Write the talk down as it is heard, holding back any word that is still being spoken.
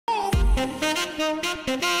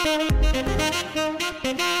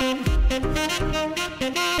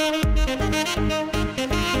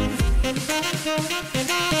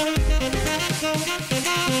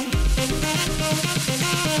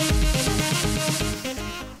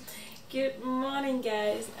Good morning,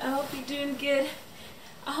 guys. I hope you're doing good.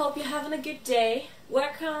 I hope you're having a good day.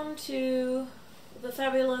 Welcome to the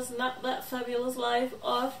fabulous, not that fabulous life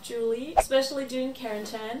of Julie, especially during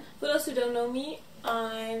quarantine. For those who don't know me,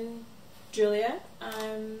 I'm Julia.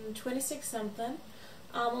 I'm 26 something.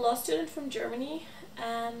 I'm a law student from Germany,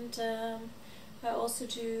 and I also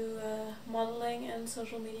do modeling and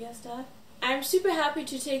social media stuff. I'm super happy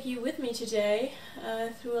to take you with me today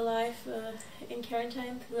through a life in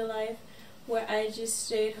quarantine, through a life where I just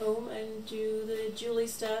stay at home and do the Julie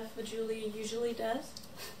stuff that Julie usually does.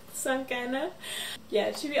 Some kind of. Yeah,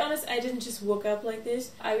 to be honest, I didn't just woke up like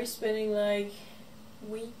this. I was spending like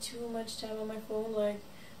way too much time on my phone, like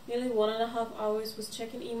nearly 1.5 hours, was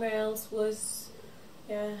checking emails, was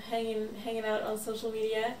hanging out on social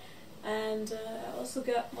media, and I also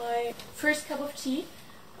got my first cup of tea.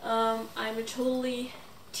 I'm a totally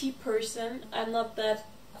tea person. I'm not that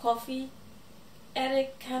coffee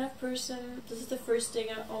addict kind of person. This is the first thing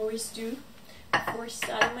I always do before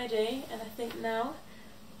starting my day, and I think now,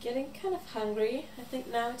 getting kind of hungry, I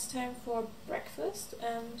think now it's time for breakfast,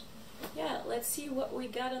 and yeah, let's see what we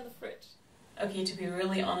got in the fridge. Okay, to be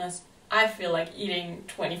really honest, I feel like eating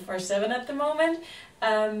 24/7 at the moment.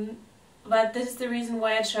 But this is the reason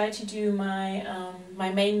why I try to do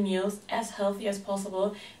my main meals as healthy as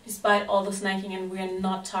possible, despite all the snacking. And we're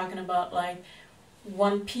not talking about like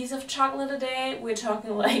one piece of chocolate a day. We're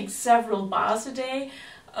talking like several bars a day,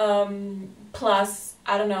 plus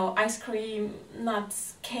I don't know, ice cream,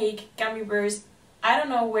 nuts, cake, gummy bears. I don't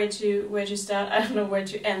know where to start. I don't know where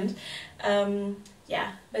to end.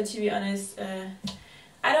 Yeah, but to be honest,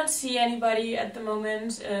 I don't see anybody at the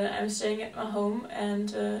moment. I'm staying at my home,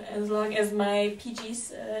 and as long as my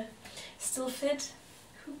PGs still fit,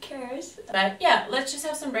 who cares? But yeah, let's just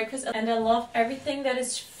have some breakfast. And I love everything that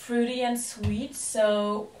is fruity and sweet,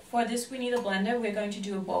 so for this we need a blender. We're going to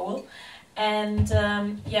do a bowl. And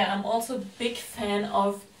yeah, I'm also a big fan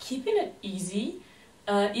of keeping it easy.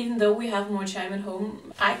 Even though we have more time at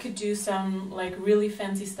home, I could do some like really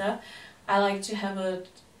fancy stuff. I like to have it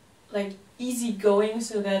like easy going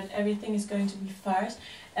so that everything is going to be fast,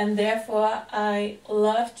 and therefore I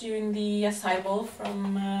love doing the acai bowl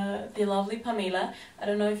from the lovely Pamela. I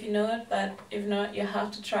don't know if you know it, but if not, you have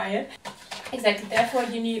to try it. Exactly, therefore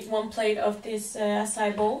you need 1 plate of this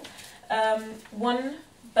acai bowl, 1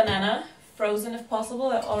 banana, frozen if possible.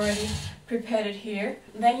 I already prepared it here.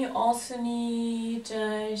 Then you also need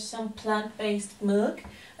some plant-based milk.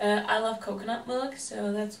 I love coconut milk,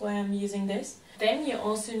 so that's why I'm using this. Then you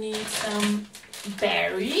also need some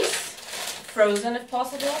berries, frozen if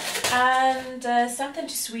possible, and something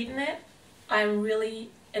to sweeten it. I'm really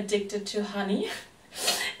addicted to honey,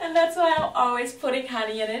 and that's why I'm always putting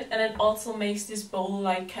honey in it, and it also makes this bowl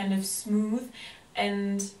like kind of smooth.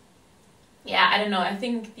 And yeah, I don't know, I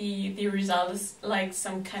think the result is like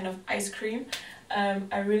some kind of ice cream.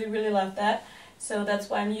 I really love that, so that's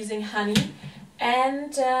why I'm using honey.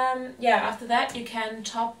 And yeah, after that you can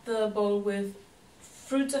top the bowl with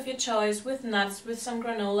fruits of your choice, with nuts, with some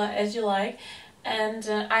granola as you like. And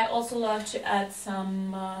I also love to add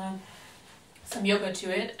some yogurt to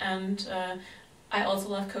it, and I also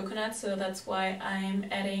love coconut, so that's why I'm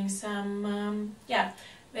adding some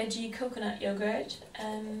veggie coconut yogurt.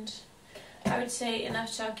 And I would say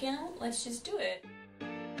enough talking, let's just do it.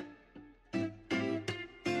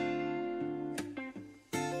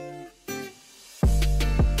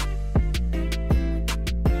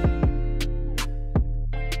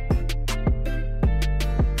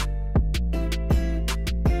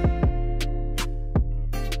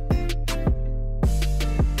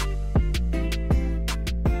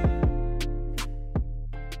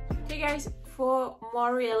 For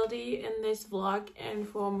more reality in this vlog and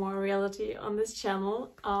for more reality on this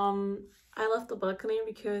channel, I left the balcony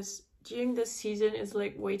because during this season it's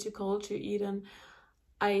like way too cold to eat an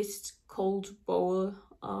iced cold bowl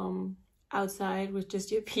outside with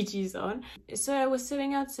just your PGs on. So I was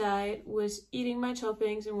sitting outside, was eating my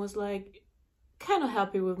toppings, and was like kind of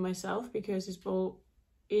happy with myself because this bowl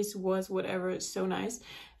was whatever, it's so nice.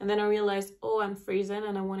 And then I realized, oh, I'm freezing,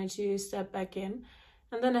 and I wanted to step back in.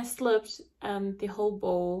 And then I slipped and the whole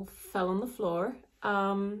bowl fell on the floor.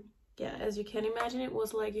 Yeah, as you can imagine, it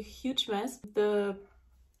was like a huge mess. The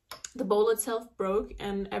bowl itself broke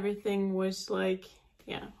and everything was like,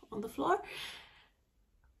 yeah, on the floor.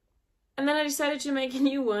 And then I decided to make a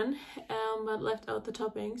new one, but left out the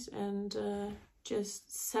toppings and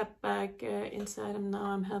just sat back inside. And now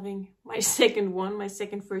I'm having my second one, my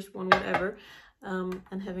first one, whatever.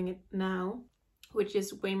 And having it now, which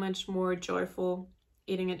is way much more joyful,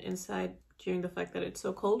 eating it inside during the fact that it's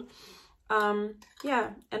so cold. Yeah,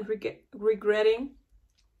 and regretting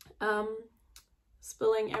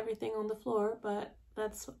spilling everything on the floor, but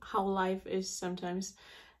that's how life is sometimes.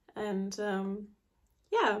 And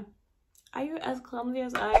yeah, are you as clumsy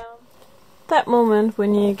as I am? That moment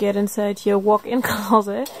when you get inside your walk-in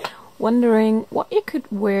closet, wondering what you could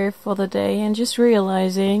wear for the day and just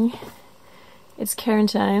realizing it's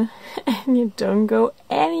quarantine and you don't go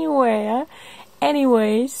anywhere.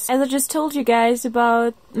 Anyways, as I just told you guys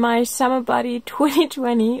about my Summer Body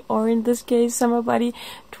 2020, or in this case Summer Body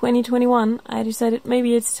 2021, I decided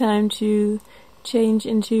maybe it's time to change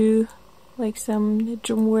into like some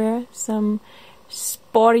gym wear, some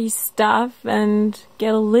sporty stuff, and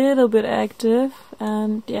get a little bit active.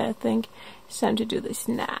 And yeah, I think it's time to do this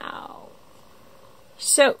now.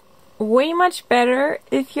 So, way much better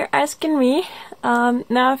if you're asking me.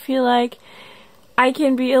 Now I feel like I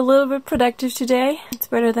can be a little bit productive today. It's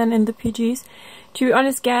better than in the PGs. To be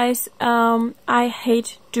honest, guys, I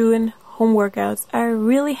hate doing home workouts. I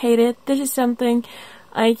really hate it. This is something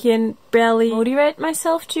I can barely motivate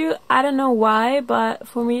myself to. I don't know why, but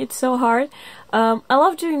for me it's so hard. I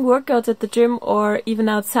love doing workouts at the gym or even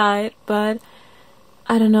outside, but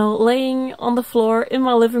I don't know, laying on the floor in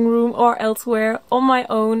my living room or elsewhere on my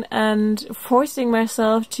own and forcing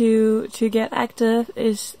myself to get active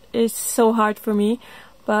is so hard for me.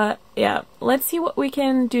 But yeah, let's see what we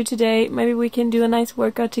can do today. Maybe we can do a nice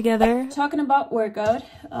workout together. Talking about workout,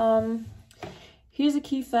 here's a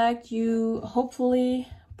key fact you hopefully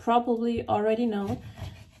probably already know,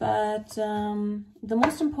 but the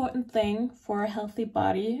most important thing for a healthy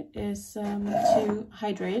body is to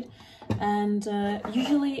hydrate. And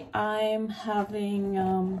usually I'm having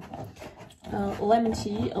lemon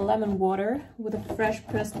tea, lemon water with a fresh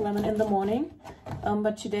pressed lemon in the morning,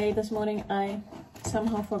 but this morning I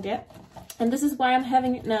somehow forget, and this is why I'm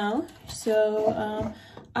having it now. So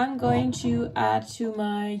I'm going to add to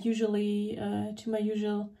my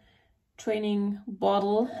usual training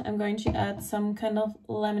bottle, I'm going to add some kind of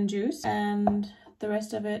lemon juice, and the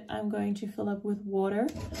rest of it I'm going to fill up with water,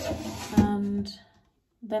 and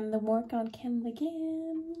then the workout can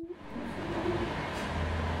begin.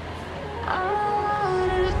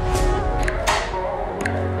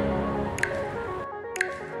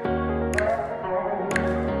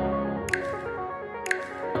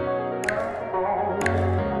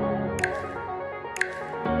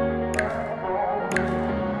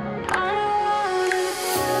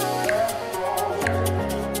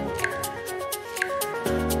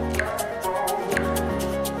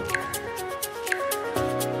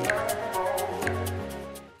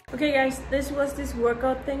 Okay guys, this was this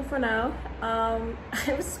workout thing for now.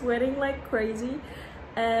 I was sweating like crazy,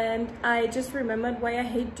 and I just remembered why I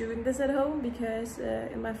hate doing this at home, because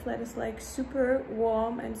in my flat it's like super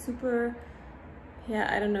warm and super,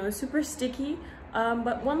 yeah, I don't know, super sticky.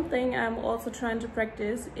 But one thing I'm also trying to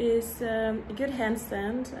practice is a good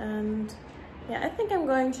handstand, and yeah, I think I'm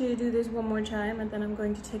going to do this one more time, and then I'm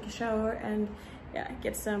going to take a shower and yeah,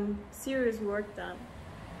 get some serious work done.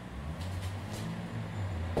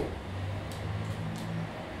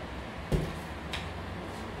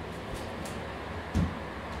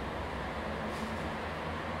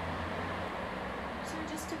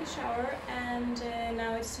 Shower, and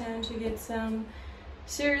now it's time to get some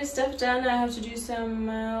serious stuff done. I have to do some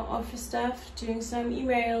office stuff, doing some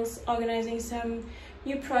emails, organizing some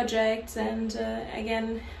new projects, and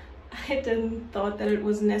again, I didn't thought that it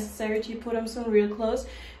was necessary to put on some real clothes,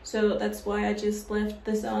 so that's why I just left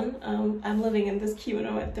this on. I'm living in this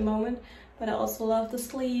kimono at the moment, but I also love the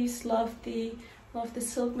sleeves, love the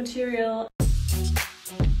silk material.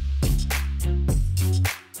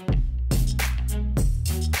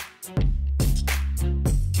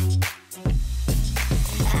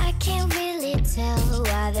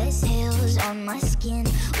 There's hairs on my skin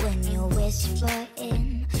when you whisper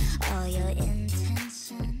in all your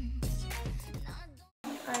intentions.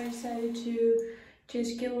 I decided to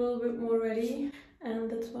just get a little bit more ready, and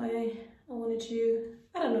that's why I wanted to,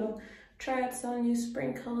 I don't know, try out some new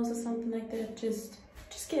spring colors or something like that. Just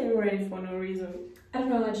getting ready for no reason. I don't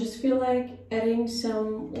know, I just feel like adding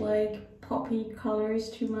some like poppy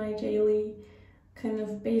colors to my daily kind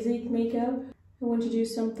of basic makeup. I want to do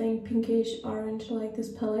something pinkish orange like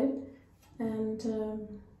this palette, and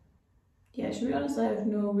yeah, to be honest, I have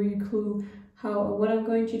no real clue what I'm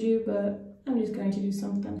going to do, but I'm just going to do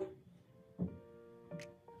something.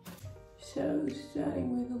 So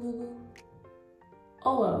starting with a little,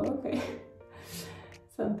 oh wow, okay,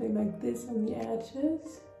 something like this on the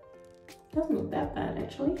edges. Doesn't look that bad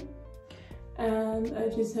actually. And I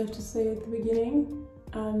just have to say at the beginning,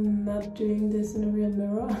 I'm not doing this in a real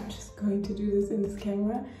mirror, I'm just going to do this in this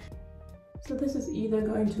camera. So this is either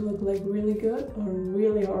going to look like really good or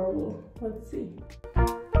really horrible. Let's see.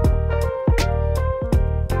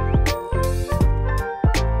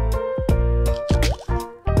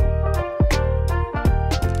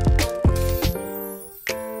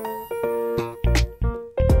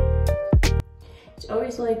 It's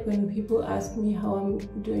always like when people ask me how I'm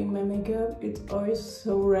doing my makeup, it's always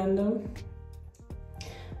so random.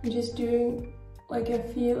 I'm just doing like I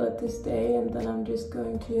feel at this day, and then I'm just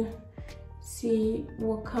going to see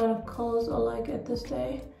what kind of colors I like at this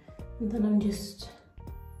day, and then I'm just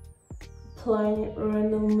applying it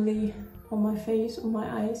randomly on my face, on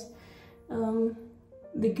my eyes.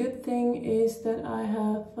 The good thing is that I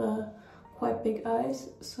have quite big eyes,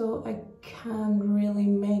 so I can't really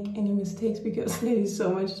make any mistakes because there is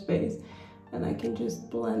so much space and I can just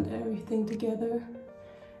blend everything together.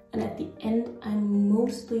 And at the end I'm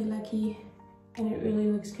mostly lucky and it really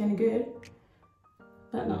looks kind of good,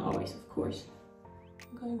 but not always, of course.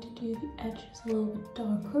 I'm going to do the edges a little bit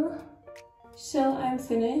darker. So I'm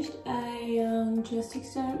finished. I just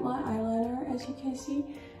extended my eyeliner, as you can see,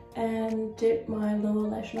 and did my lower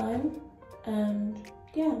lash line, and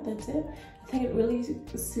yeah, that's it. I think it really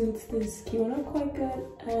suits this kimono quite good,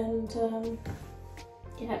 and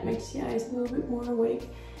yeah, it makes the eyes a little bit more awake.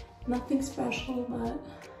 Nothing special, but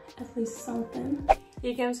at least something.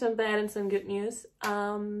 Here comes some bad and some good news.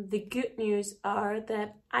 The good news are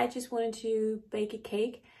that I just wanted to bake a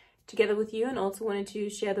cake together with you and also wanted to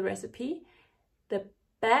share the recipe. The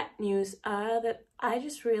bad news are that I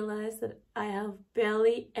just realized that I have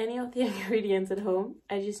barely any of the ingredients at home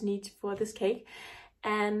I just need for this cake,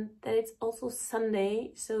 and that it's also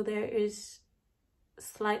Sunday, so there is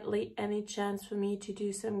slightly any chance for me to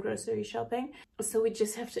do some grocery shopping. So we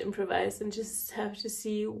just have to improvise and just have to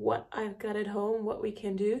see what I've got at home, what we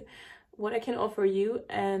can do, what I can offer you,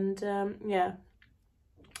 and yeah,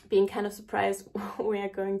 being kind of surprised what we are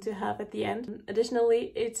going to have at the end.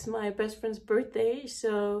 Additionally, it's my best friend's birthday,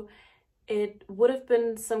 so it would have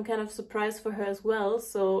been some kind of surprise for her as well,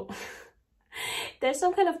 so there's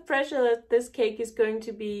some kind of pressure that this cake is going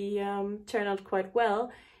to be turn out quite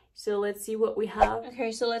well. So let's see what we have.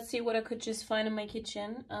 Okay, so let's see what I could just find in my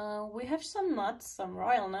kitchen. We have some nuts, some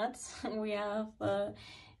royal nuts. We have the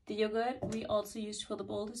yogurt we also used for the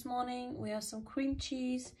bowl this morning. We have some cream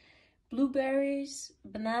cheese, blueberries,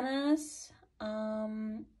 bananas,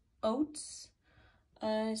 oats,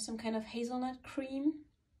 some kind of hazelnut cream,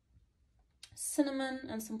 cinnamon,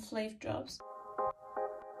 and some flavor drops.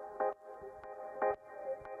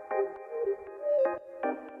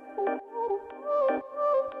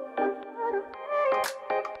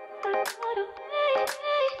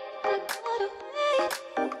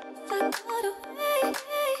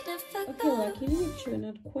 Okay, luckily it turned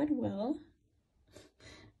out quite well.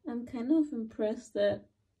 I'm kind of impressed that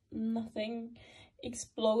nothing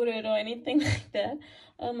exploded or anything like that.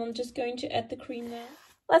 I'm just going to add the cream now.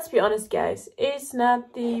 Let's be honest, guys, it's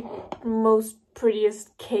not the most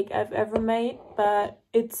prettiest cake I've ever made, but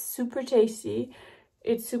it's super tasty.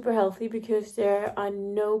 It's super healthy because there are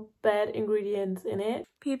no bad ingredients in it.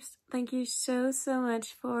 Peeps, thank you so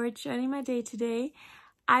much for joining my day today.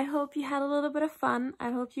 I hope you had a little bit of fun.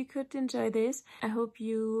 I hope you could enjoy this. I hope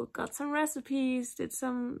you got some recipes, did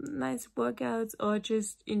some nice workouts, or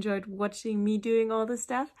just enjoyed watching me doing all this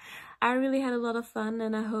stuff. I really had a lot of fun,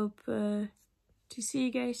 and I hope to see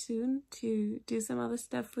you guys soon to do some other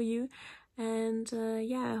stuff for you. And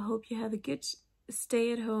yeah, I hope you have a good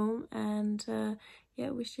stay at home, and yeah,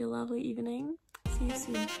 wish you a lovely evening. See you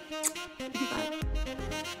soon. Bye.